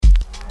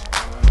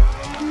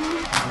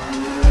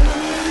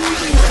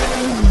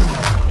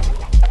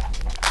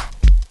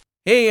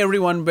Hey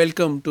everyone,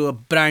 welcome to a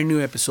brand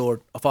new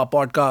episode of our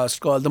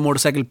podcast called the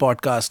Motorcycle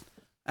Podcast.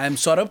 I'm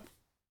Saurabh.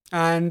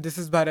 And this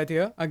is Bharat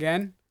here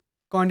again,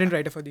 content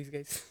writer for these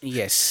guys.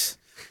 Yes,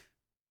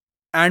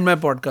 and my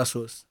podcast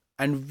host.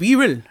 And we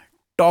will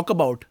talk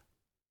about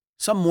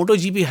some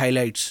MotoGP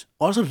highlights,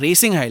 also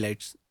racing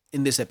highlights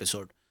in this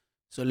episode.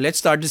 So let's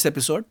start this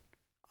episode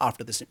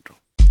after this intro.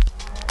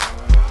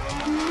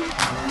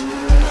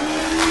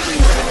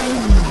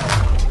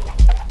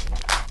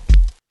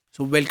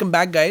 So, welcome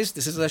back, guys.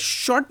 This is a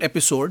short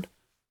episode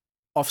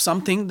of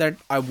something that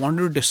I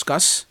wanted to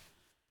discuss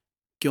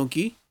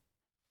क्योंकि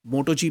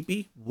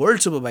MotoGP World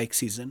Superbike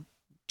season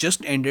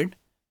just ended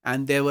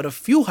and there were a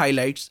few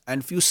highlights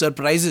and few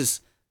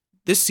surprises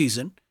this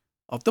season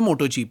of the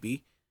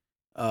MotoGP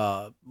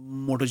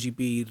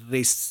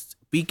race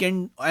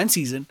weekend and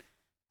season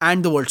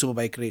and the World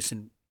Superbike race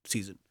in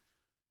season.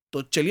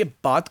 तो चलिए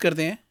बात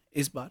करते हैं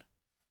इस बार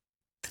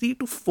 3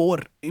 to 4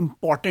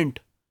 important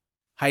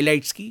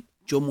highlights की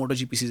जो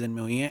MotoGP season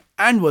में हुई हैं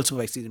and World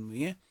Superbike season में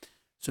हुई हैं.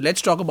 So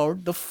let's talk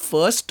about the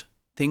first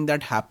thing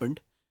that happened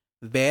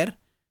where,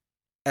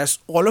 as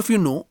all of you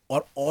know,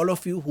 or all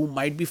of you who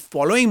might be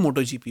following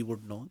MotoGP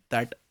would know,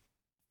 that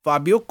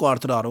Fabio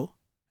Quartararo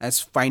has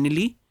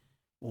finally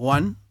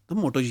won the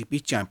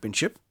MotoGP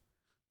championship.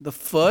 The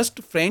first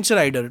French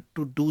rider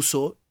to do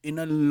so in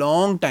a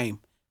long time.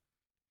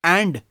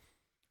 And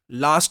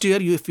last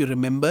year, if you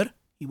remember,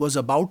 he was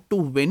about to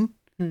win,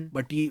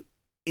 but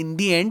in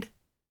the end,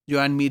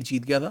 Joan Mir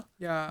जीत गया था.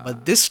 Yeah.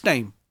 But this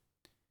time,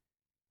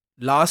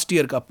 last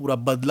year का पूरा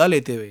बदला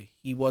लेते हुए,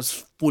 he was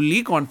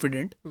fully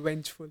confident,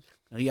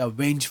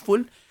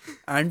 vengeful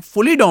and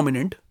fully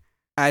dominant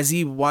as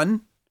he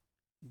won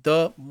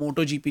the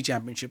MotoGP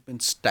championship in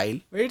style.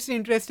 It's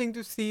interesting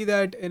to see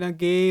that in a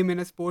game, in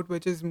a sport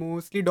which is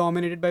mostly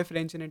dominated by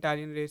French and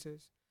Italian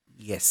races,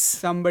 Yes.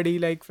 somebody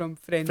like from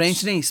French.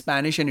 French नहीं,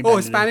 Spanish and Italian.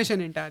 Oh, Spanish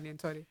and Italian,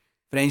 sorry.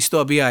 French तो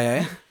अभी आया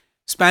है.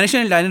 Spanish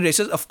and Italian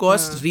races, of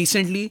course,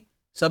 recently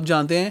सब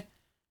जानते हैं.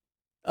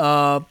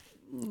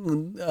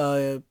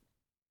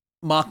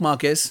 Marc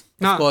Marquez,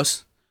 of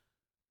course.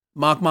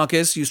 Marc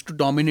Marquez used to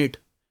dominate.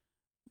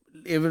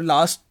 Even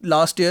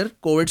last year,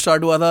 COVID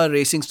start हुआ था,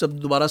 racing सब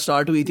दोबारा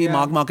start हुई थी. Yeah.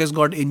 Marc Marquez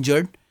got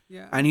injured.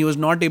 Yeah. And he was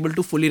not able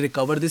to fully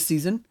recover this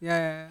season.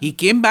 Yeah. He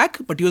came back,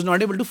 but he was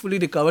not able to fully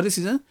recover this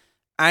season.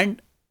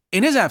 And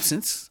in his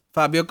absence,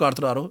 Fabio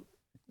Quartararo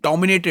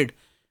dominated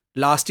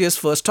last year's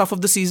first half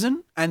of the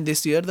season and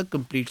this year the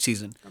complete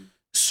season.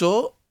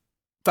 So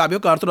Fabio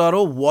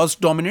Quartararo was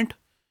dominant.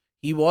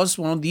 He was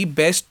one of the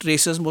best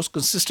racers, most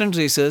consistent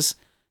racers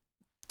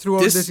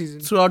Throughout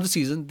the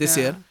season. this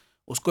Yeah. year.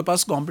 उसके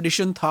पास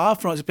competition था,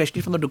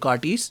 especially from the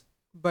Ducatis.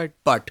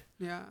 But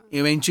Yeah.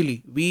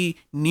 eventually we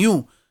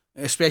knew,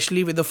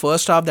 especially with the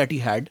first half that he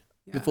had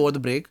before the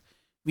break,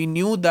 we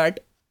knew that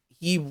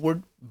he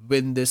would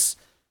win this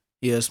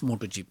year's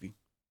MotoGP.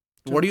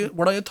 What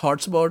are your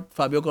thoughts about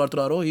Fabio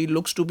Quartararo? He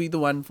looks to be the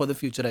one for the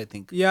future, I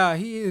think. Yeah,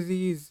 he is.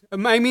 He is.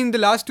 I mean, the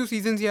last 2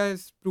 seasons he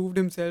has proved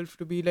himself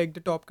to be like the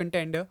top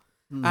contender,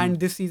 and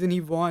this season he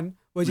won,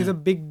 which is a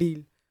big deal.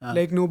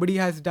 Like nobody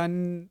has done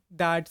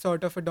that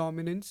sort of a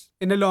dominance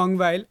in a long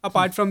while,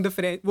 apart from the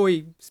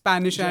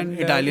Spanish and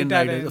Italian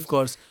riders, Italians. of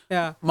course.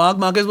 Yeah, Marc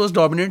Marquez was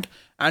dominant,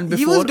 and he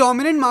before was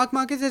dominant, Marc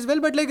Marquez as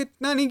well, but like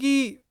itna nahi ki.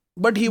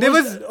 but he There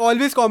was was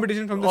always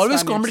competition from the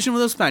always Spaniards. competition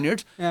with the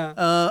Spaniards, Yeah.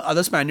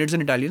 other Spaniards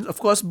and Italians, of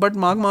course. But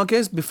Marc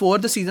Marquez, before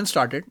the season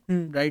started,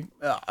 right,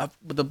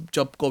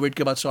 जब COVID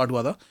के बाद start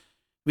हुआ था,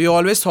 we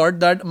always thought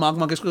that Marc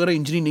Marquez को अगर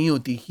injury नहीं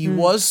होती, he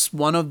was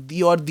one of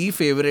the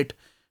favorite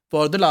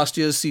for the last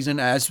year's season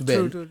as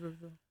well. True.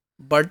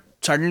 But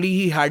suddenly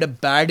he had a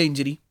bad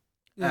injury,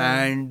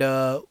 and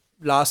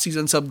last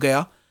season सब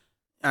गया.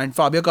 And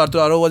Fabio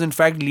Quartararo was in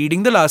fact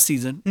leading the last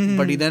season,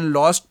 but he then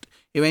lost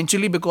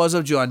eventually because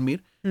of Joan Mir.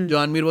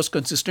 Joan Mir was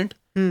consistent.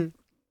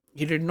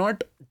 He did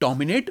not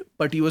dominate,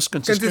 but he was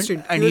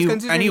consistent. And He was he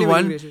consistently won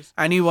winning races.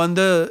 and he won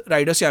the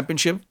Riders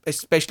Championship,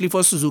 especially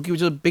for Suzuki,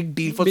 which is a big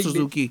deal for Big deal.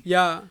 Suzuki.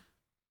 Yeah.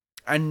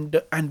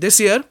 And this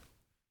year,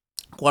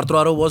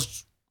 Quartararo was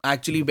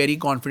actually very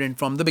confident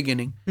from the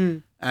beginning,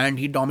 and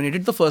he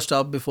dominated the first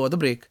half before the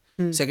break.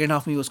 Second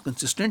half he was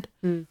consistent,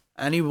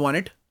 and he won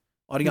it.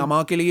 और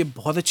Yamaha के लिए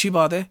बहुत अच्छी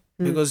बात है,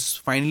 because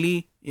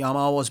finally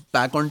Yamaha was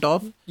back on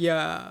top.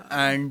 Yeah.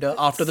 And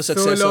after the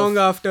success so long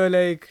of after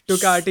like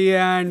Ducati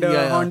and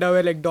Honda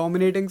were like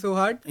dominating so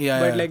hard,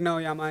 but like now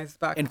Yamaha is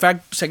back. in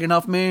fact, second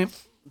half में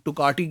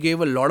Ducati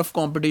gave a lot of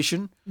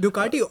competition.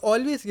 Ducati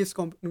always gives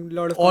a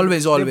lot of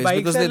Always, competition. Their bikes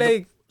because are they're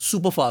like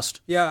super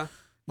fast. yeah.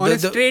 On The- a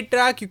straight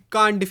track, you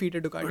can't defeat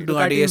a Ducati.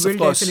 Ducati, yes, will of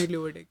course. definitely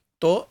overtake.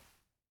 So,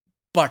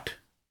 but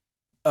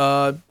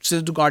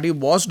since Ducati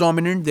was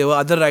dominant, there were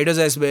other riders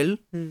as well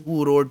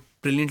who rode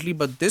brilliantly.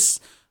 But this,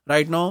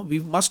 right now, we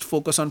must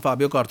focus on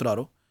Fabio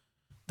Quartararo.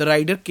 The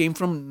rider came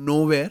from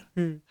nowhere,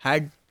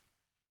 had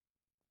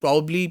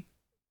probably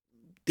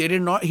he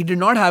did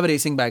not have a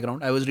racing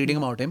background. I was reading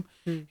about him.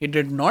 He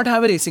did not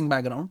have a racing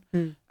background,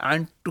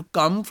 and to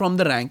come from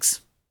the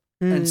ranks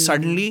and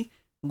suddenly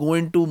go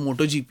into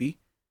MotoGP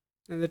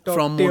And the top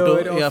from tier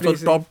moto, of for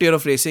racing. top tier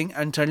of racing,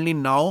 and suddenly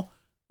now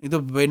the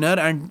winner,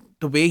 and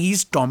the way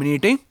he's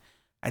dominating,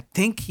 I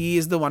think he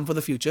is the one for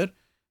the future.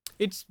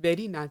 It's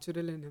very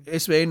natural in him.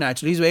 It's very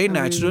natural. He's very I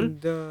natural. mean,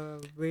 the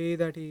way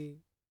that he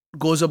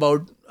Goes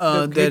about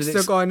hits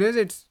the corners,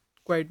 it's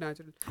quite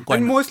natural. Quite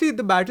And na- mostly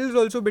the battles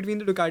also between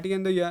the Ducati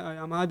and the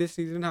Yamaha this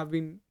season have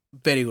been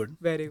very good,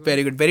 very good.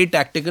 very good, very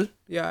tactical.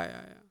 Yeah,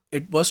 yeah, yeah.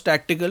 It was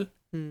tactical.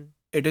 Hmm.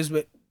 It is.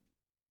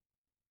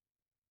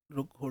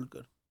 रुक hold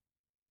कर,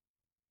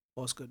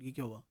 pause कर. ये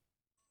क्या हुआ?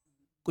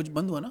 कुछ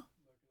बंद हुआ ना?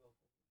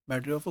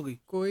 बैटरी ऑफ हो गई?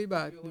 कोई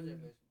बात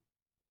नहीं.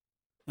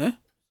 हैं?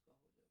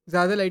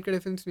 ज्यादा लाइट का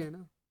डिफरेंस नहीं है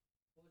ना.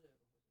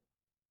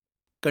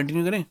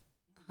 कंटिन्यू करें?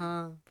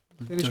 हाँ.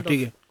 चलो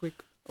ठीक है.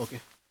 Quick. Okay.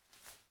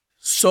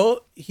 So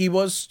he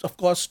was, of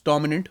course,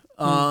 dominant.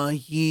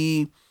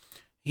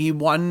 He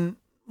won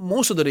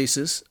most of the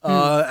races,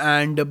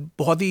 and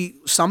बहुत ही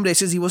some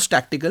races he was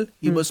tactical.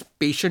 He was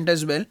patient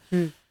as well.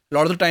 A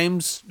lot of the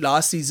times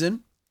last season,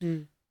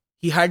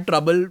 he had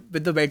trouble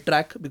with the wet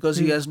track because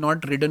he has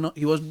not ridden.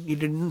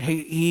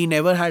 He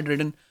never had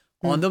ridden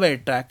on the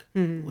wet track.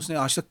 उसने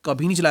आज तक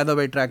कभी नहीं चलाया था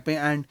wet track पे,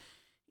 and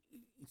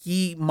he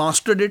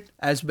mastered it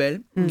as well.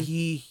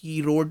 He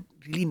rode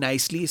really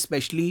nicely,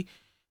 especially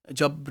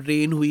जब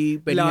rain हुई,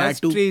 when he had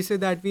Last to. racer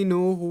that we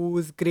know who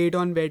is great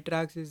on wet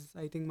tracks is,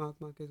 I think, Marc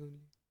Marquez only.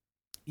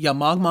 Yeah,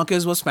 Marc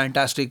Marquez was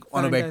fantastic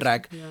on a wet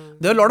track. Yeah.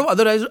 There are a lot of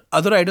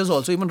other riders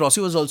also. Even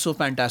Rossi was also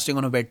fantastic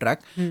on a wet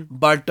track.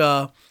 But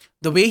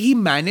the way he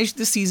managed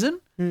this season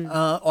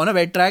on a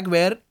wet track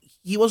where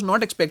he was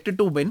not expected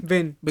to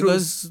win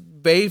because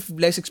very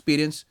less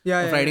experience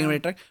of riding a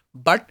wet track.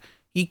 But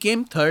he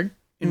came third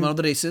in one of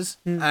the races,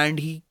 and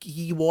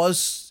he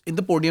was in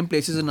the podium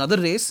places in another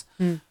race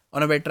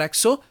on a wet track.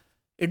 So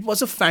it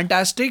was a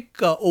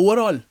fantastic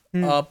overall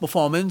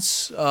performance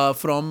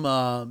from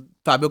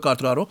Fabio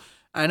Quartararo,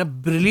 and a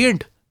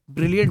brilliant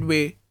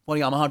way for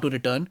Yamaha to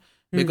return,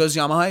 because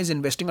Yamaha is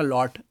investing a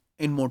lot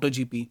in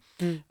MotoGP,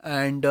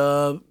 and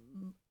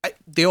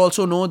they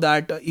also know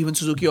that, even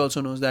Suzuki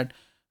also knows that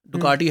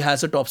Ducati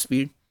has a top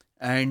speed,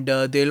 and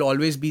they'll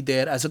always be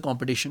there as a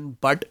competition.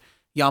 But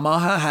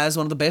Yamaha has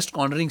one of the best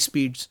cornering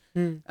speeds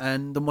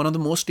and one of the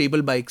most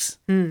stable bikes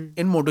in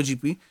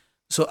MotoGP.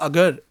 So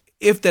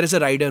if there is a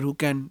rider who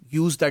can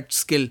use that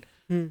skill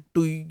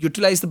to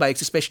utilize the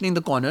bikes, especially in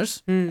the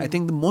corners, I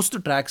think the most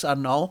of the tracks are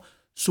now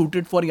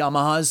suited for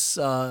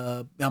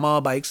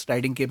Yamaha bikes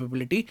riding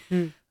capability.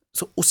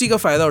 So उसी का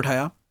फायदा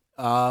उठाया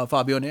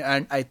Fabio ने,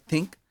 and I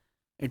think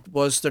it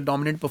was the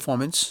dominant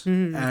performance,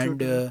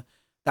 and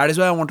that is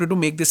why I wanted to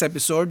make this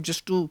episode,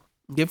 just to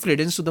give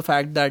credence to the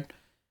fact that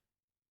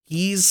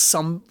he's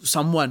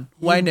someone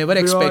who I never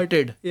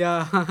expected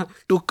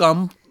to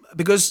come,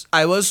 because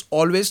I was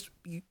always,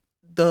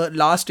 the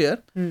last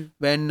year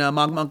when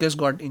Marc Marquez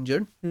got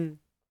injured,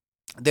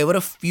 there were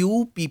a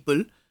few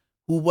people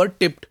who were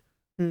tipped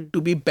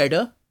to be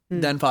better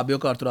than Fabio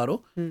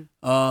Quartararo.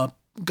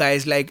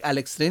 Guys like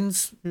Alex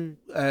Rins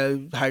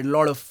had a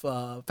lot of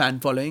fan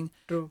following.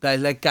 True. Guys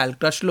like Cal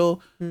Crutchlow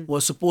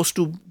was supposed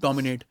to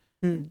dominate.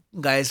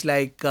 Guys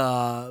like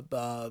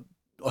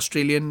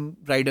Australian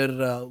rider,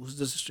 who's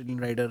this Australian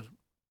rider?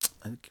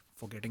 I'm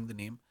forgetting the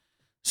name.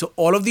 So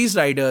all of these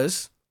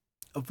riders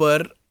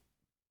were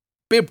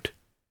pipped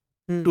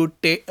to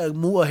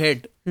move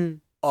ahead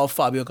of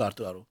Fabio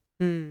Quartararo.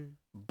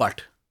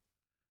 But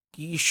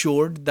he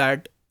showed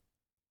that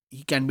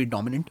he can be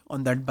dominant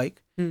on that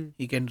bike.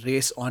 He can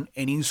race on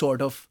any sort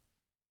of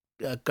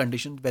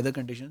weather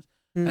conditions.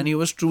 And he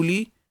was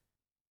truly,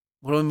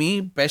 for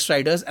me, best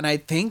riders. And I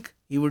think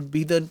he would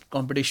be the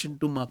competition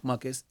to Marc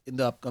Marquez in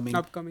the upcoming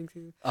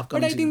season.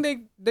 But I think like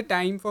the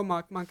time for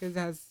Marc Marquez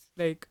has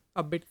like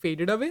a bit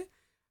faded away.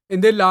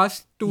 In the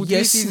last 2-3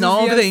 seasons,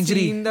 now with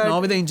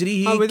the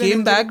injury, he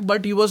came back,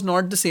 but he was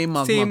not the same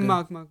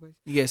Marc Marquez.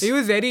 Yes. He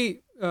was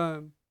very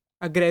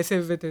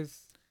aggressive with his.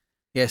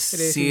 Yes,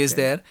 he is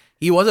there.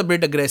 He was a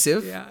bit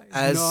aggressive. Yeah,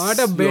 as not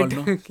a bit.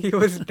 He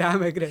was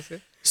damn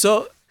aggressive.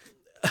 So,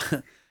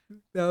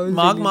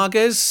 Marc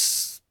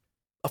Marquez,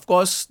 of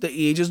course, the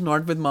age is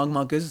not with Marc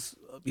Marquez.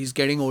 He's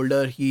getting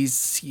older. He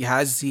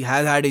has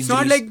had injuries. It's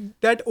not like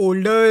that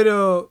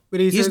older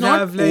racers. He's not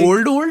have like,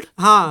 old,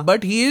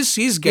 but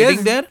he's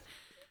getting there.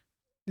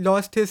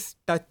 Lost his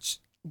touch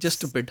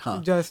just a bit,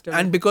 Just a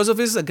and bit. Because of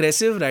his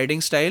aggressive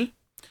riding style,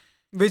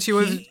 which he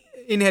was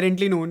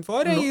inherently known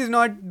for, and he's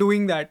not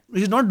doing that.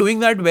 He's not doing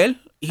that well.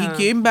 He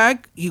came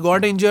back. He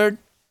got injured.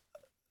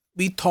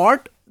 We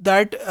thought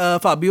that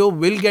Fabio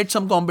will get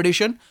some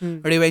competition,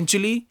 but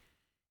eventually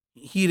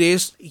he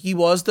raced. He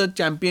was the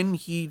champion.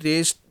 He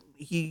raced.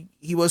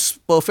 He was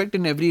perfect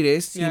in every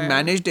race. He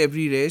managed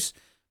every race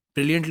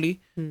brilliantly,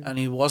 and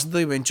he was the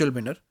eventual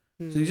winner.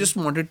 So he just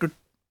wanted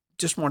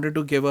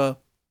to give a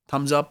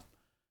thumbs up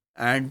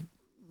and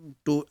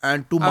to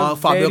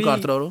Fabio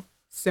Quartararo.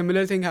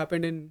 Similar thing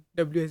happened in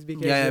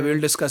WSBK. Yeah, we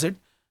will discuss it.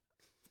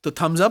 तो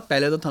thumbs up,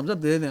 पहले तो thumbs up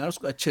दे देना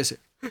उसको अच्छे से,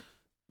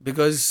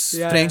 because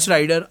French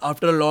rider,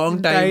 after a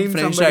long time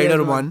French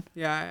rider won.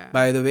 Yeah.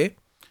 By the way,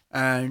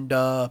 and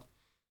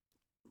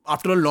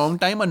after a long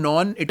time, a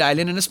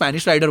non-Italian and a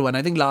Spanish rider won.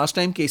 I think last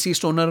time Casey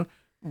Stoner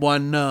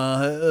won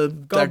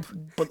that.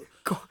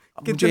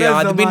 अब मुझे कितना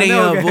याद भी नहीं ज़माना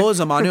हो है, गया वो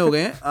ज़माने हो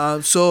गए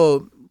हैं. So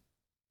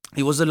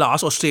he was the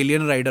last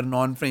Australian rider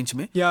non-French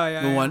में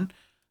who won.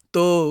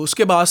 तो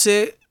उसके बाद से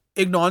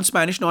एक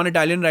non-Spanish,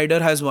 non-Italian rider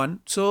has won.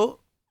 So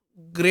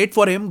great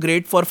for him,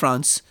 great for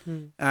France,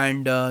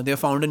 and they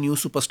found a new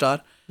superstar.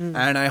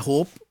 And I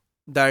hope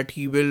that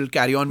he will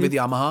carry on with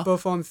Yamaha.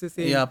 Performs the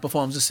same. Yeah,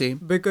 performs the same.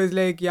 Because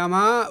like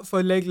Yamaha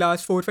for like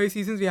last 4-5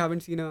 seasons we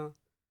haven't seen a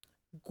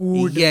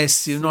good.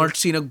 Yes, you've not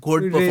seen a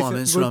good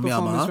performance from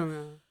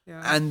Yamaha.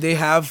 Yeah. And they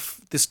have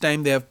this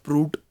time they have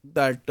proved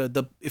that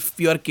if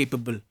you are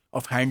capable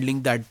of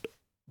handling that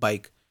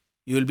bike,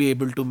 you will be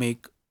able to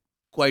make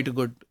quite a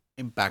good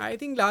impact. I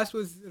think last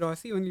was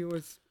Rossi only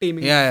was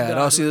taming. Yeah,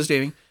 Rossi was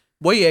taming.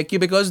 वही है कि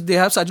because they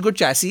have such good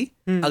chassis,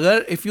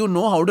 अगर if you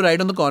know how to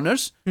ride on the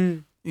corners,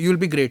 you will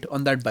be great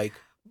on that bike.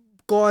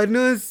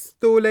 Corners,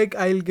 so like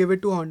I'll give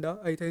it to Honda.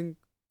 I think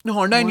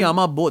Honda and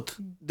Yamaha both,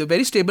 they're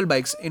very stable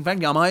bikes. In fact,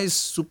 Yamaha is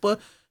super.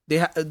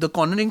 The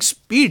cornering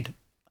speed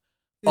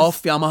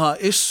of Yamaha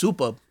is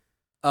superb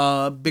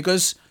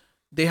because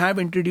they have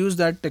introduced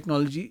that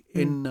technology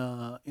in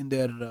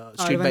their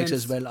street R1 bikes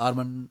as well,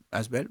 R1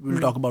 as well. We'll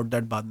talk about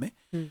that बाद में.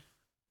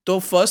 So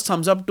first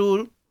thumbs up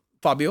to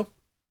Fabio.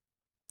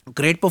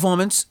 Great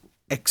performance,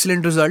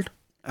 excellent result,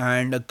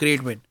 and a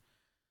great win.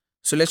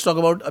 So let's talk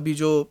about अभी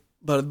जो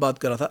भरत बात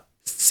कर रहा था.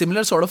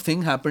 Similar sort of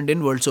thing happened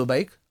in World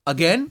Superbike.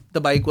 Again, the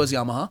bike was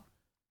Yamaha.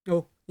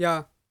 Oh,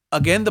 yeah.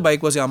 Again, the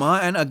bike was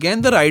Yamaha, and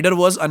again the rider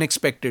was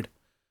unexpected.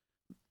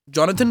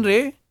 Jonathan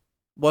Rea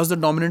was the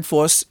dominant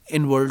force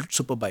in World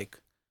Superbike.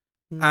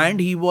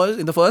 And he was,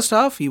 in the first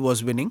half, he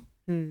was winning.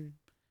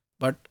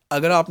 But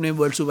अगर आपने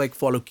World Superbike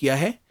follow किया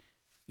है,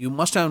 you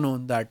must have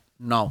known that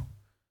now.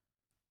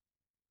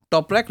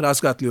 Toprak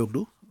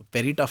Razgatlioglu, a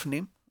very tough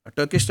name, a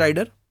Turkish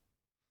rider,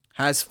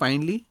 has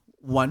finally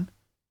won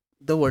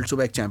the World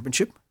Superbike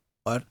Championship.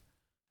 और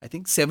I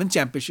think 7th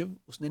championship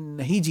उसने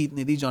नहीं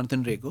जीतने दी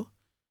Jonathan Rea को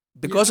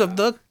because of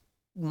the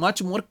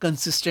much more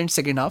consistent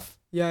second half.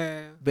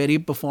 Yeah. Where he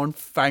performed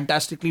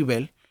fantastically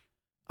well.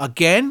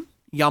 Again,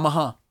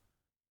 Yamaha.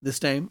 This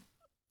time,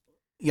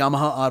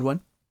 Yamaha R1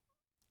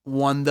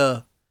 won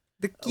the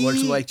World key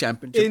Superbike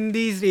Championship. In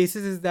these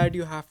races is that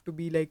you have to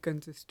be like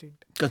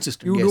consistent.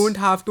 Consistent, You yes. don't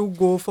have to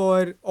go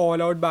for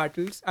all-out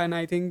battles, and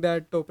I think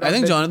that Toprak. I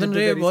think Jonathan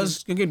Rea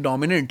was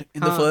dominant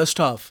in the first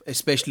half,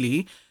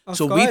 especially.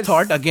 So we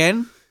thought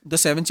again the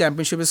 7th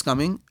championship is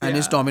coming, and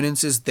his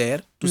dominance is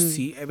there to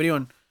see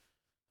everyone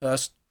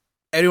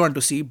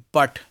to see.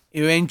 But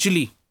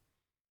eventually,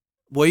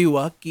 वही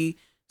हुआ कि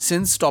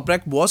since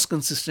Toprak was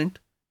consistent,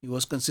 he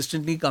was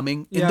consistently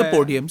coming in the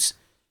podiums.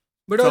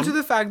 But also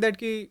the fact that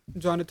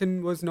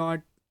Jonathan was not,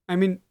 I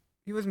mean,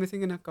 he was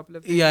missing in a couple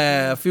of races.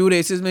 Yeah, a few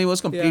races he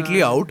was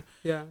completely out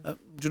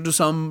due to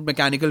some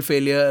mechanical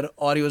failure,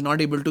 or he was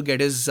not able to get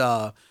his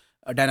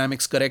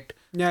dynamics correct.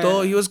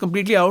 So he was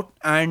completely out,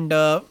 and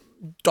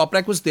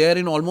Toprak was there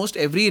in almost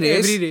every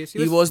race.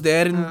 He was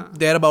there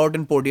thereabout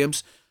in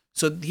podiums.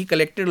 So he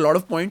collected a lot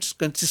of points,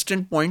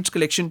 consistent points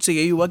collection. से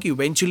यही हुआ कि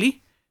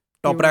eventually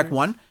Toprak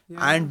won.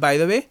 And by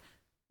the way,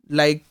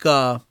 like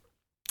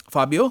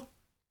Fabio,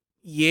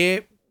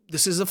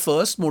 this is the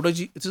first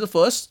MotoGP. This is the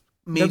first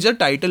major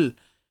title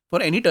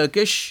for any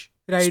Turkish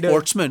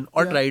sportsman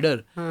or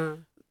rider.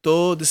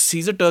 So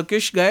he's a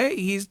Turkish guy.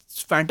 He's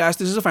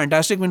fantastic. This is a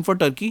fantastic win for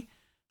Turkey.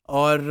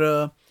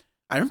 Or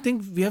I don't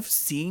think we have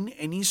seen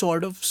any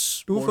sort of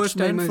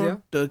sportsman for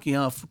Turkey.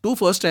 Two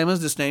first timers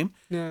this time,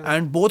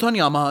 and both on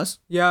Yamahas.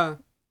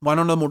 One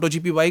on the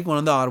MotoGP bike, one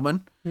on the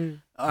R1.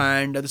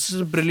 And this is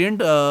a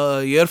brilliant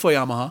year for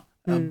Yamaha,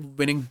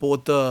 winning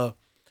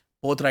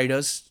both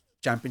riders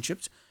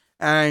championships.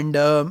 And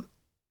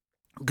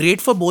great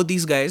for both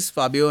these guys,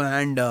 Fabio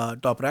and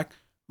Toprak,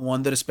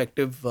 won the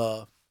respective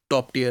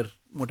top tier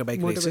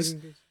motorbike races.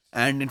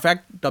 And in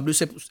fact,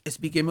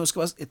 WSBK में उसके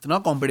पास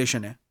इतना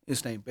competition है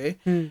इस time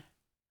पे.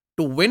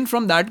 To win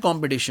from that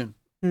competition,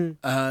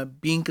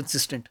 being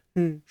consistent,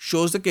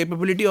 shows the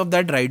capability of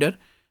that rider.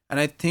 And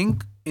I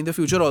think in the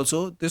future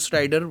also, this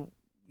rider,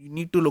 you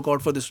need to look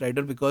out for this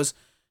rider because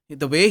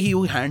the way he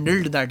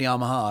handled that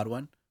Yamaha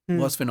R1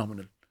 was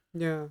phenomenal.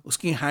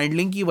 Uski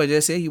handling की वजह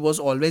से he was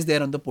always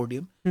there on the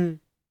podium.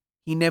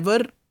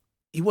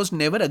 He was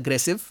never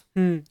aggressive.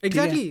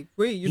 Exactly.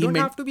 Wait, you don't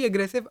have to be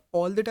aggressive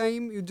all the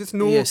time. You just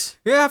know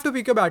you have to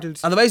pick your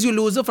battles. Otherwise you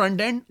lose the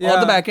front end or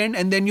the back end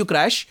and then you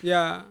crash.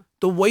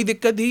 तो वही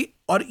दिक्कत थी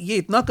और ये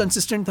इतना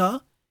consistent था.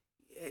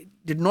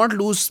 Did not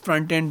lose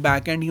front end,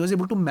 back end. He was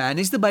able to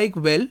manage the bike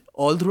well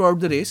all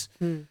throughout the race.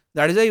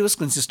 That is why he was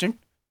consistent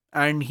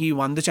and he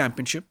won the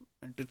championship.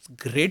 And it's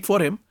great for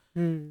him.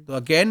 So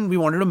again, we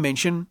wanted to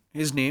mention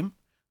his name,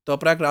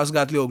 Toprak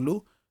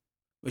Razgatlioglu,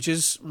 which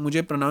is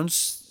मुझे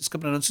इसका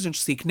pronunciation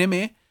सीखने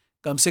में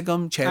कम से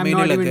कम 6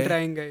 महीने लग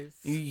गए.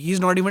 He's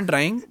not even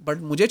trying, but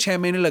मुझे 6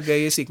 महीने लग गए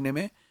ये सीखने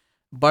में.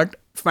 But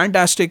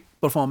fantastic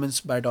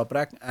performance by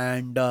Toprak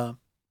and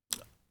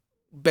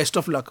best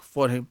of luck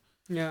for him.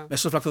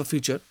 Best of luck for the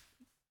future.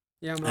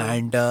 Man.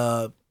 And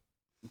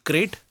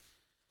Great.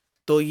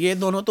 तो ये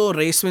दोनों तो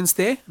race wins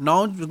थे.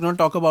 Now we're going to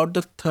talk about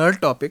the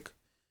third topic,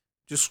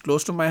 just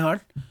close to my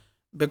heart,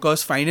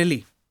 because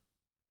finally,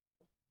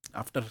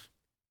 after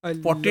A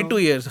 42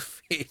 long, years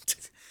of age,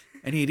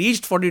 and he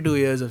reached 42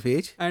 years of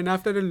age, and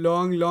after a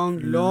long, long,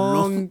 long,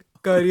 long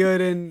career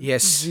in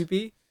yes,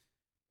 GP,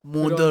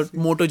 the Rossi,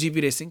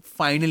 MotoGP racing,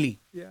 finally,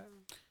 yeah,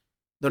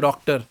 the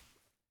doctor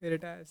he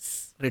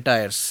retires.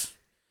 retires.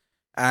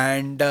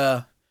 And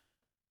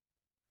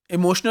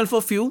emotional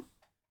for few,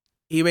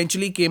 he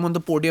eventually came on the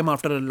podium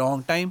after a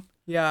long time.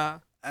 Yeah,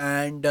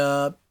 And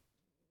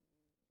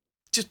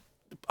just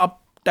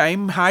up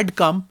time had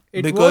come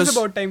it was because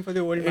about time for the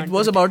old it man.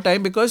 was to about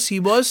time because he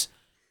was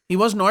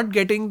not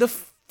getting the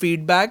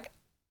feedback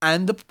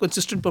and the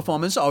consistent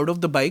performance out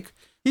of the bike.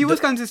 He was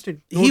The-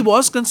 consistent. he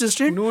was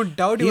consistent. No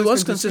doubt he He was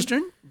was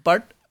consistent. consistent,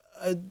 but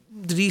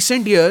the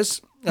recent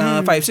years,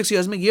 5-6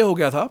 years में ये हो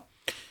गया था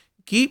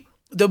कि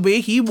the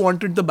way he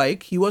wanted the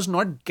bike, he was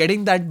not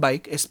getting that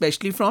bike,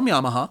 especially from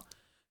Yamaha.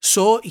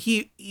 So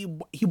he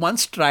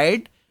once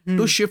tried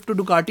to shift to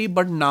Ducati,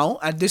 but now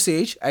at this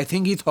age, I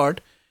think he thought,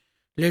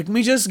 let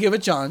me just give a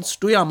chance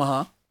to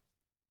Yamaha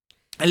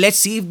and let's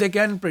see if they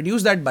can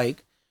produce that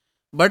bike.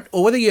 But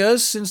over the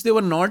years, since they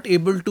were not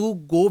able to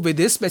go with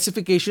his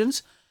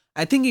specifications,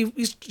 I think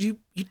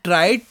he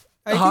tried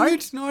I hard.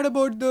 think it's not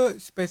about the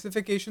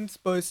specifications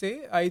per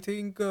se. I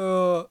think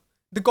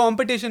the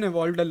competition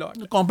evolved a lot.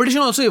 The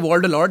competition also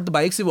evolved a lot. The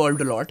bikes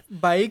evolved a lot.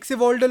 Bikes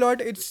evolved a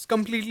lot. It's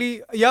completely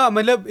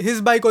matlab,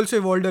 his bike also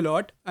evolved a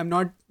lot. I'm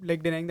not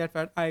like denying that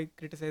fact. I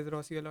criticize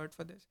Rossi a lot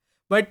for this.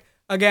 But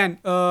again,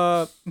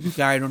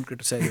 Yeah, I don't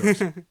criticize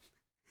yours.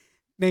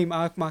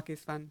 nahi, Mark is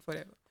fan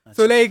forever.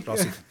 So like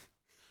Rossi.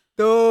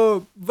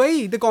 so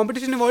why the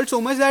competition evolved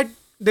so much that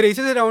the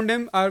races around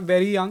him are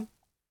very young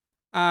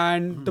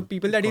and the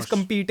people that he's course.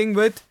 competing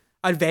with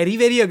are very,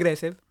 very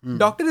aggressive.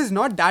 Doctor is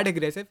not that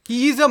aggressive.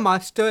 He is a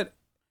master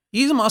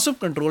He's a master of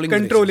controlling the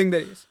racing. controlling the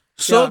race.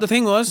 So Yeah, the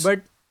thing was,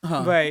 but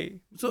Huh. why?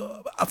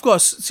 So of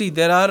course, see,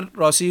 there are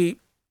Rossi.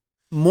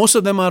 Most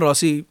of them are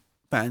Rossi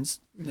fans.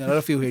 There are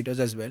a few haters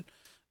as well.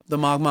 The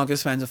Mark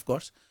Marquez fans, of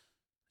course.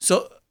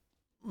 So,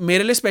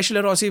 मेरे लिए special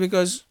है Rossi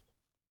because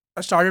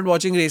I started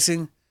watching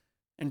racing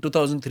in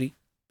 2003,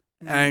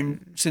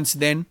 and since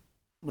then,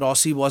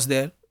 Rossi was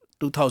there.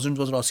 2000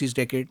 was Rossi's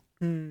decade.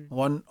 Hmm.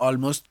 Won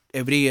almost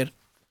every year,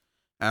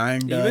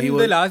 and Even he the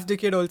was last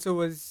decade also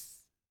was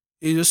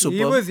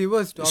superb. he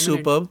was dominant.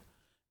 Superb,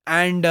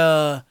 and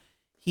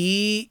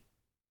he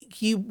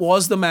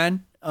was the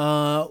man.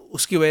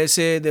 उसकी वजह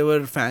से there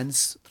were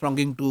fans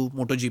thronging to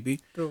MotoGP.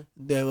 True.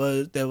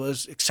 There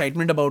was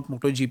excitement about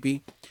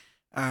MotoGP,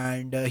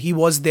 and he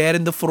was there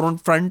in the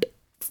front,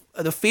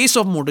 the face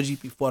of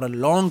MotoGP for a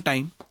long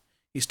time.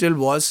 He still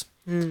was,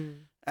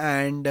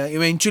 and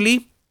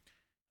eventually,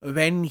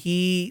 when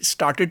he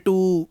started to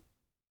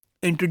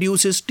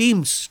introduce his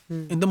teams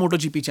in the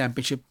MotoGP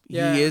Championship,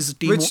 Yeah. he is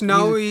team. Which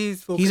now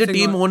he's focusing He's a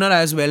team on. owner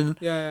as well.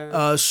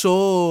 Yeah.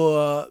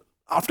 So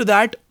after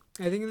that,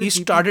 I think in the he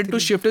started to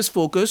GP3. shift his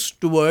focus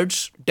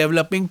towards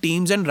developing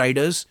teams and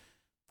riders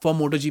for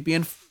MotoGP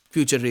and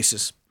future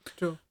races.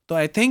 True. So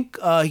I think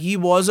he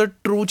was a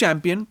true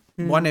champion,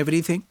 won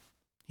everything.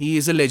 He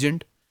is a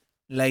legend,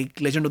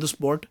 like legend of the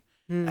sport.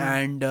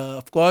 And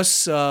of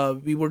course,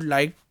 we would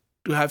like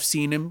to have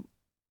seen him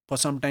for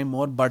some time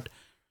more, but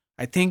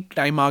I think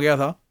time aa gaya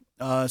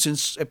tha.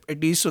 Since at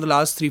least for the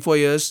last 3-4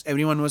 years,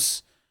 everyone was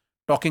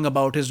talking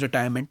about his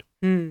retirement.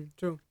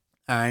 True.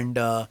 And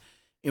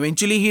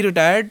eventually he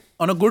retired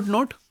on a good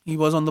note. He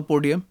was on the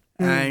podium,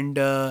 and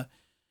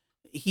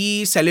he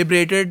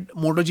celebrated,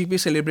 MotoGP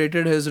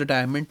celebrated his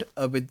retirement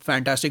with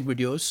fantastic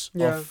videos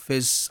Yeah. of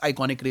his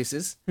iconic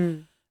races,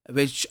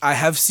 which I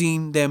have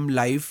seen them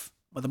live,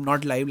 but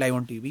not live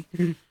on TV.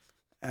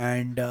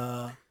 And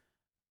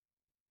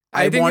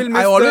I think we'll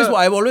miss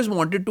I've always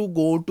wanted to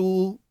go to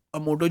a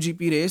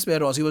MotoGP race where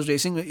Rossi was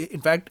racing.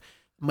 In fact,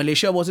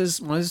 Malaysia was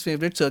one of his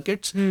favorite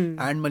circuits,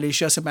 and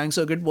Malaysia Sepang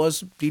circuit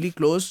was really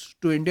close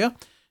to India.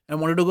 I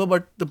wanted to go,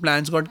 but the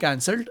plans got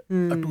cancelled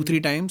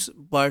 2-3 times.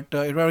 But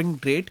it would have been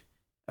great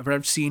if I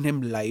had seen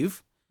him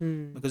live,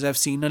 because I've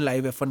seen a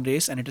live F1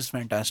 race and it is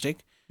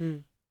fantastic.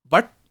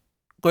 But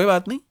कोई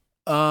बात नहीं.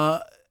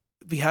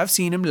 We have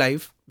seen him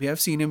live. We have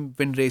seen him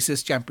win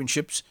races,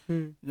 championships.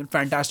 He's a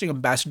fantastic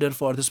ambassador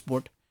for the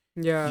sport.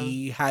 Yeah.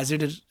 He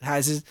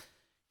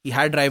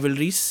had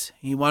rivalries.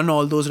 He won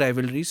all those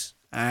rivalries,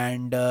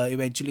 and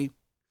eventually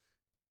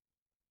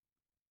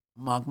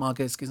Mark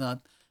Marquez के साथ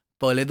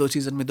पहले 2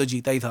 season में तो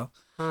जीता ही था.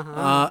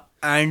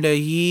 And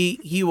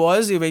he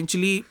was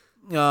eventually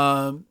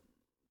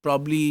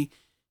probably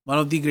one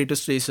of the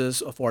greatest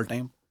racers of all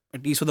time,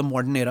 at least for the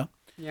modern era.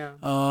 Yeah.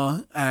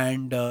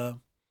 And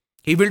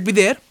he will be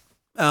there.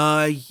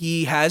 He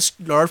has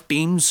a lot of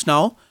teams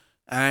now,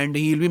 and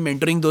he will be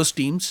mentoring those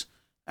teams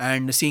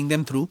and seeing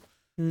them through.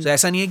 So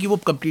ऐसा नहीं है कि वो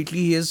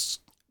completely he has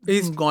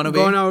He's gone away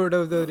gone out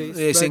of the race.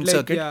 racing but like,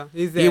 circuit. Yeah,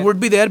 he's there. He would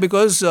be there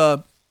because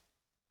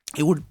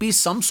he would be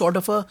some sort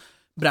of a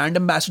brand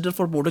ambassador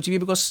for MotoGP,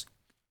 because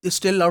is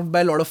still loved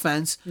by a lot of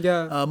fans.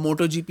 Yeah.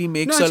 MotoGP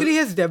makes No, actually, he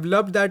has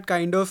developed that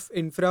kind of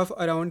infra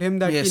around him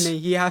that Yes.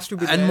 he has to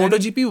be and there.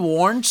 MotoGP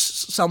wants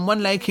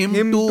someone like him,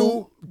 Him to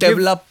to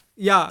develop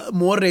yeah,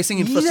 more racing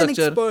he's an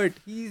infrastructure. expert.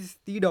 He's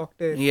the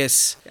doctor.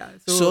 Yes. Yeah.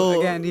 So,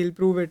 again, he'll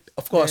prove it.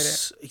 Of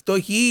course. So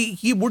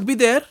he would be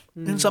there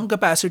in some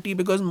capacity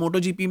because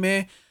MotoGP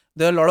mein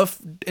there are a lot of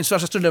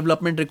infrastructure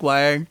development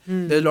required.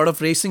 There's a lot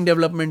of racing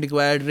development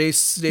required.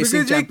 Racing Because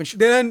like, championship.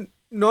 there are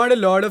not a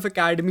lot of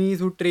academies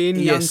who train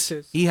Yes,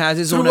 youngsters he has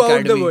his own throughout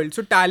academy. the world.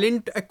 So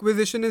talent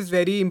acquisition is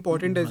very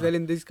important as well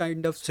in this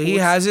kind of sports. So he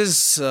has his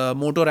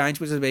Moto Ranch,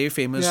 which is very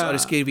famous, Yeah. और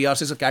इसके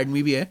VRC's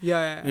academy भी है,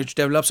 Yeah. which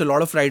develops a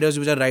lot of riders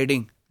which are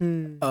riding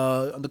Hmm.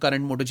 on the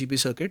current MotoGP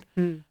circuit.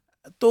 Hmm.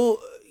 So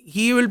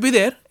he will be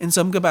there in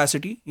some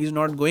capacity. He's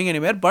not going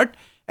anywhere. But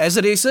as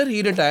a racer,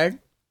 he retired,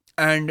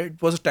 and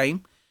it was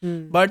time.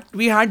 But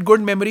we had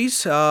good memories.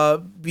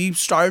 We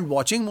started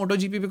watching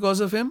MotoGP because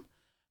of him,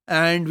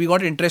 and we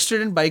got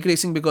interested in bike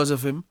racing because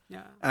of him.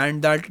 Yeah.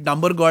 And that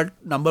number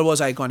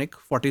was iconic,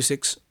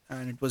 46,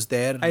 and it was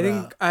there. I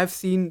think I've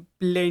seen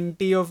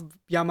plenty of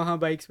Yamaha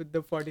bikes with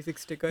the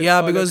 46 sticker. Yeah,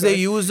 all because they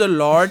across. used a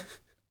lot.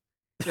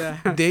 Yeah.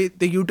 They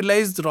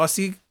utilized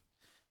Rossi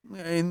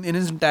in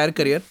his entire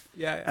career,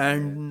 Yeah.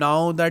 and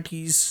now that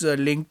he's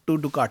linked to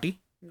Ducati,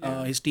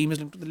 his team is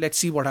linked to. Let's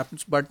see what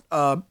happens. But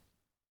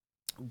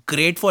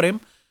great for him.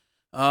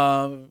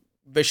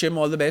 Wish him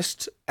all the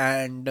best,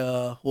 and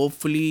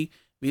hopefully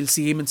we'll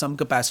see him in some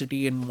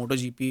capacity in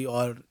MotoGP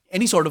or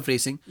any sort of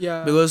racing.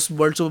 Yeah. Because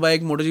World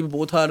Superbike, MotoGP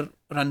both are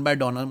run by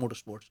Dorna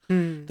Motorsports.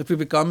 So if he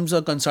becomes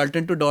a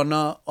consultant to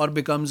Dorna or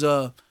becomes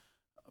a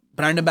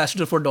brand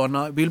ambassador for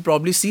Dorna, we'll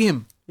probably see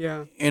him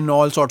Yeah. in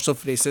all sorts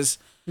of races.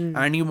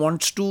 And he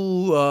wants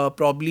to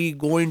probably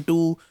go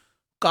into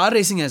car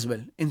racing as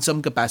well in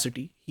some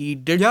capacity. He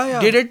did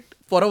it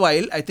for a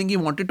while. I think he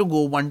wanted to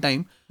go one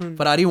time.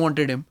 Ferrari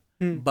wanted him,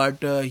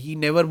 but he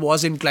never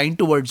was inclined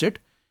towards it.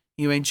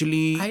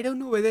 Eventually, I don't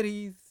know whether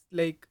he's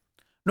like.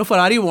 no,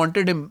 Ferrari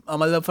wanted him.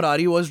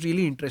 Ferrari was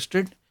really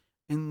interested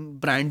in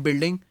brand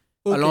building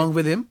along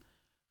with him.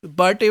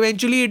 But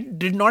eventually it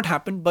did not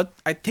happen. But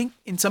I think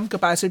in some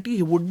capacity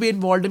he would be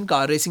involved in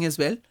car racing as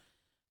well.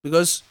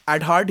 Because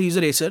at heart he's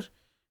a racer.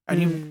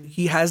 And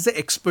he has the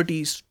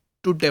expertise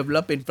to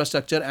develop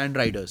infrastructure and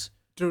riders.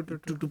 True.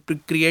 To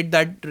create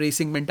that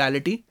racing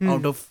mentality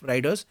out of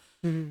riders.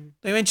 So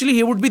eventually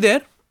he would be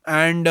there.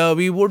 And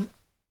we would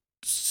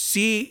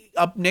see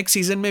up next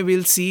season में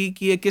we'll see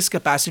कि ये किस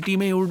capacity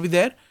में he would be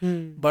there.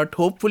 But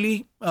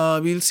hopefully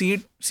we'll see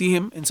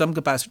him in some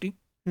capacity.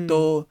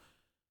 So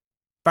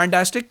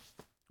fantastic.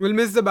 We'll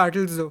miss the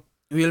battles though.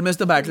 We'll miss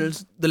the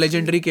battles, the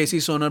legendary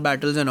Casey Stoner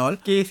battles and all.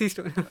 Casey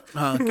Stoner.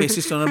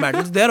 Casey Stoner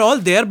battles. They're all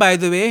there, by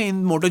the way,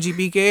 in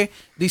MotoGP के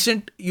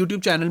recent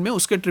YouTube channel में,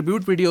 उसके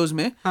tribute videos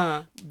में.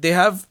 They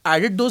have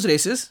added those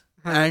races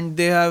and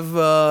they have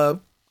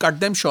cut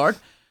them short.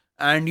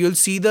 And you'll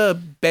see the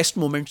best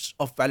moments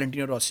of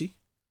Valentino Rossi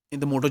in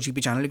the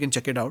MotoGP channel. You can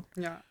check it out.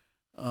 Yeah.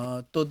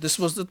 So this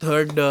was the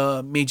third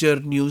major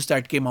news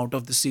that came out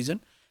of this season.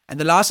 And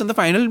the last and the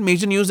final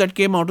major news that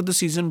came out of the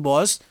season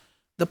was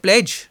the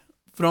pledge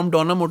from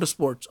Dorna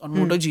Motorsports on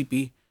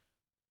MotoGP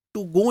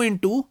to go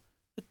into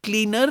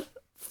cleaner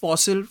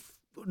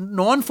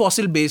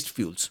non-fossil based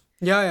fuels.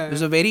 Yeah.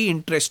 There's a very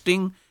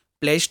interesting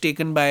pledge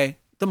taken by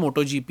the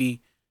MotoGP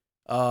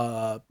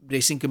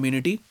racing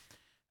community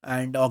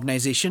and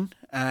organization,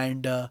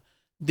 and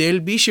they'll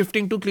be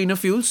shifting to cleaner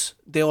fuels.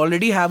 They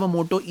already have a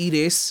Moto E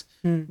race,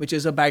 which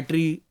is a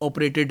battery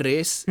operated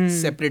race,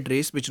 separate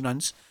race which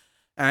runs,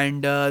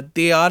 and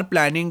they are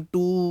planning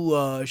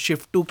to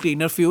shift to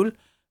cleaner fuel,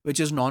 which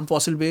is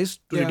non-fossil based,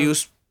 to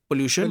reduce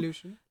pollution.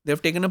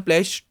 They've taken a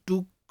pledge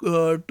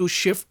to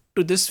shift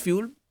to this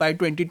fuel by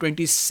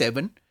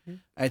 2027,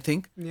 I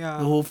think. Yeah.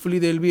 So hopefully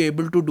they'll be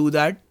able to do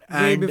that.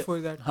 Way And before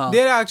that.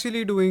 They're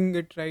actually doing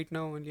it right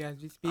now only as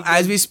we speak.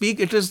 As we speak,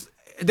 it is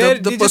They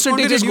the just percentage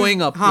want to is reduce-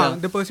 going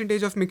up. The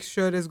percentage of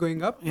mixture is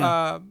going up.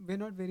 We're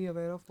not very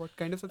aware of what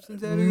kind of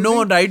substance they're using.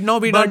 No, right now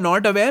we are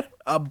not aware,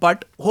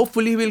 but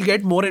hopefully we'll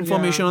get more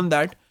information on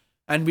that,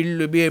 and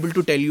we'll be able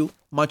to tell you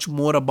much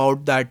more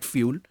about that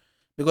fuel,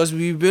 because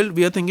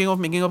we are thinking of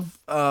making a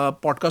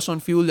podcast on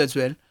fuel as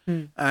well,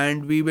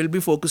 and we will be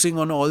focusing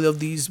on all of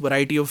these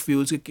variety of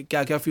fuels.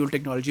 Kya fuel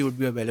technology would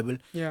be available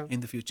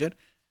in the future.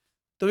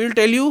 So we'll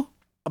tell you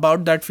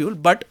about that fuel,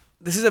 but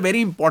this is a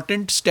very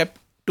important step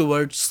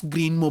towards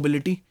green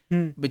mobility,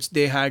 which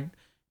they had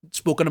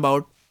spoken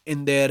about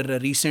in their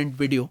recent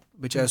video,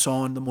 which I saw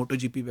on the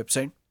MotoGP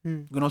website.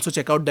 You can also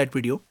check out that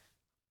video.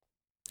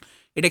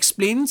 It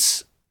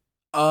explains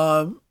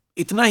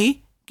itna hi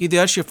ki they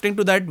are shifting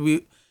to that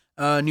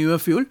newer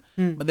fuel,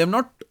 but they have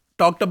not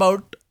talked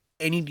about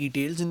any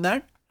details in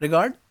that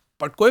regard.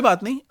 But koi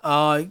baat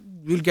nahi,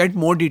 we'll get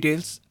more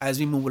details as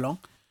we move along.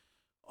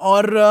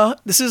 Or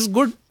this is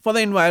good for the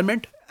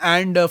environment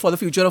and for the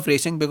future of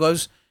racing,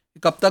 because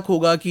कब तक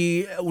होगा कि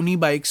उन्हीं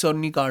bikes और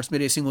उन्हीं cars में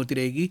racing होती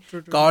रहेगी.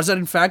 Cars are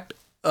in fact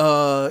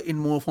in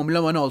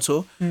Formula 1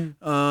 also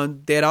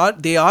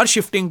they are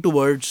shifting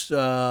towards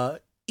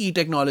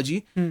e-technology.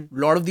 Hmm. A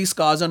lot of these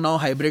cars are now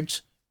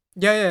hybrids.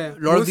 Yeah. A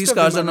lot of Most these of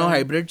cars them are now like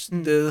that. hybrids.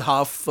 Hmm. The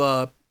half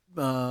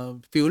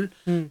fuel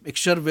Hmm.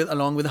 mixture with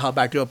along with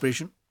battery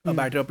operation, a Hmm.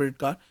 battery operated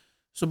car.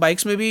 So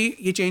bikes में भी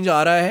ये change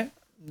आ रहा है.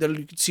 There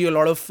you can see a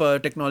lot of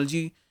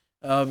technology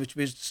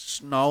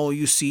which now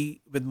you see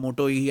with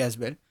Moto E as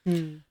well.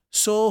 Hmm.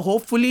 So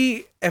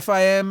hopefully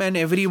FIM and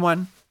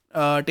everyone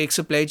takes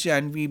a pledge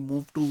and we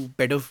move to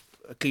better,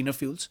 cleaner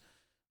fuels.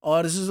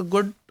 Or this is a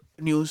good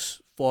news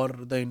for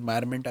the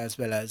environment as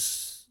well as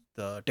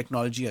the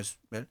technology as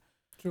well.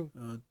 True.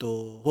 So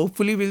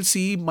hopefully we'll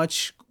see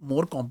much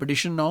more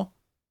competition now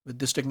with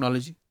this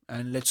technology,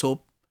 and let's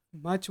hope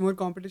Much more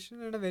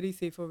competition and a very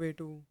safer way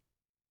to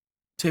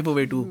safer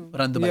way to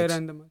run the bikes.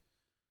 run them.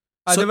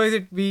 So Otherwise,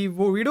 we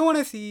don't want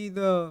to see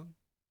the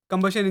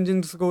combustion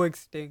engines go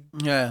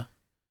extinct. yeah,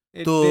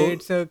 so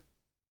It's a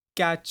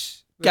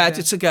catch. With catch.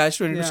 them. It's a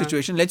catch-22 Yeah.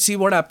 situation. Let's see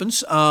what happens.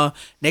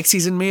 Next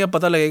season में ये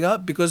पता लगेगा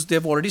because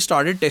they've already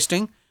started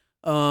testing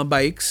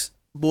bikes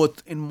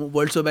both in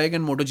World Superbike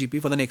and MotoGP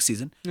for the next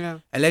season. Yeah.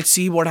 And let's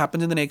see what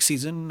happens in the next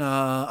season.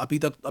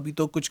 अभी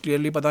तो कुछ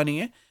clearly पता नहीं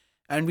है.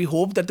 And we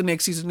hope that the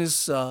next season is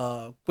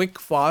quick,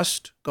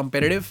 fast,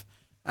 competitive,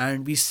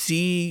 and we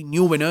see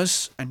new winners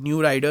and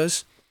new riders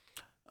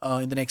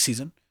in the next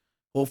season.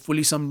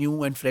 Hopefully some new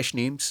and fresh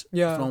names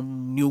Yeah. from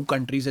new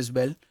countries as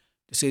well.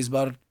 जैसे इस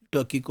बार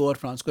Turkey को और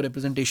France को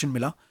representation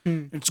मिला. Hmm.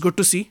 It's good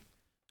to see.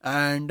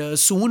 And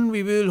soon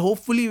we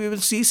will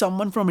see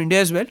someone from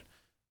India as well.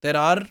 There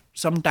are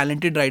some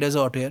talented riders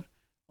out here.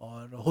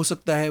 और हो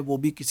सकता है वो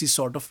भी किसी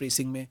sort of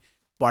racing में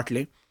part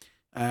ले.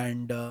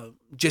 And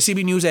जैसी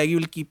भी news आएगी,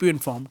 we'll keep you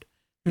informed.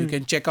 You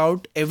can check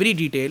out every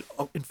detail.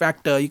 In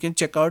fact, you can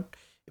check out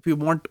if you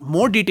want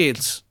more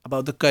details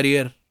about the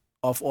career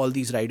of all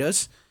these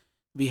riders.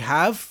 We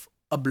have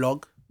a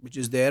blog which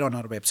is there on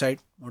our website,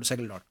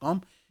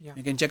 motorcycle.com. Yeah.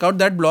 You can check out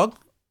that blog.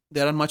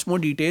 There are much more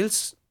details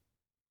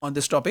on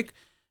this topic.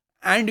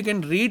 And you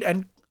can read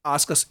and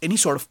ask us any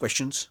sort of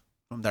questions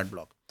from that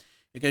blog.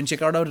 You can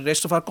check out our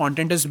rest of our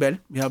content as well.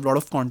 We have a lot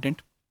of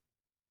content.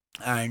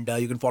 And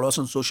you can follow us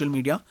on social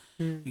media.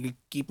 Hmm. We will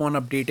keep on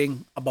updating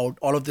about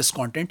all of this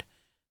content.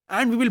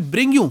 And we will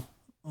bring you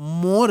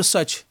more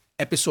such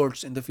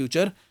episodes in the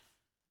future.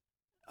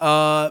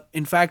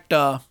 In fact,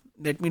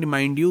 let me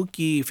remind you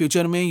कि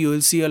future में you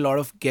will see a lot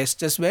of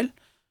guests as well.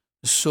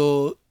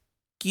 So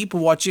keep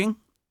watching,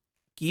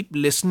 keep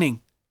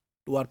listening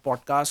to our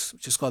podcast,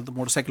 which is called the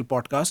Motorcycle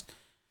Podcast,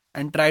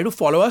 and try to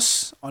follow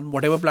us on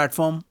whatever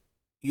platform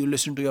you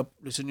listen to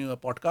your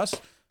podcast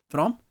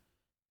from.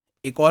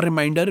 एक और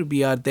reminder,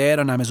 we are there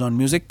on Amazon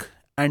Music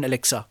and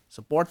Alexa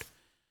support,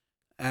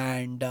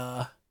 and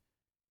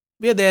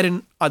we are there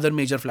in other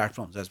major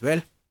platforms as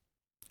well,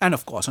 and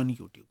of course on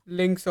YouTube.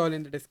 Links all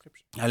in the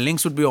description.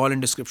 Links would be all in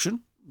description.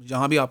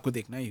 जहाँ भी आपको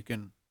देखना है, you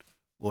can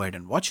go ahead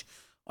and watch.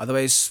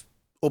 Otherwise,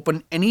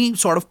 open any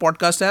sort of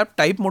podcast app,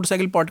 type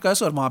motorcycle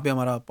podcast और वहाँ पे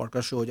हमारा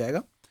podcast show हो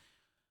जाएगा.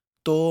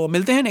 तो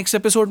मिलते हैं next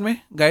episode में,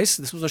 guys.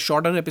 This was a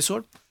shorter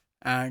episode,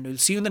 and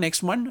we'll see you in the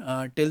next one.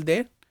 Till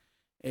there,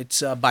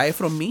 it's bye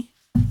from me.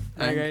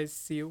 Bye guys.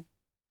 See you.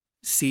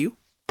 See you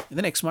in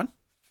the next one.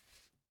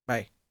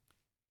 Bye.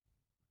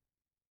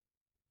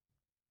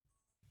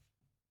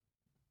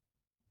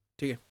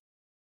 ठीक है.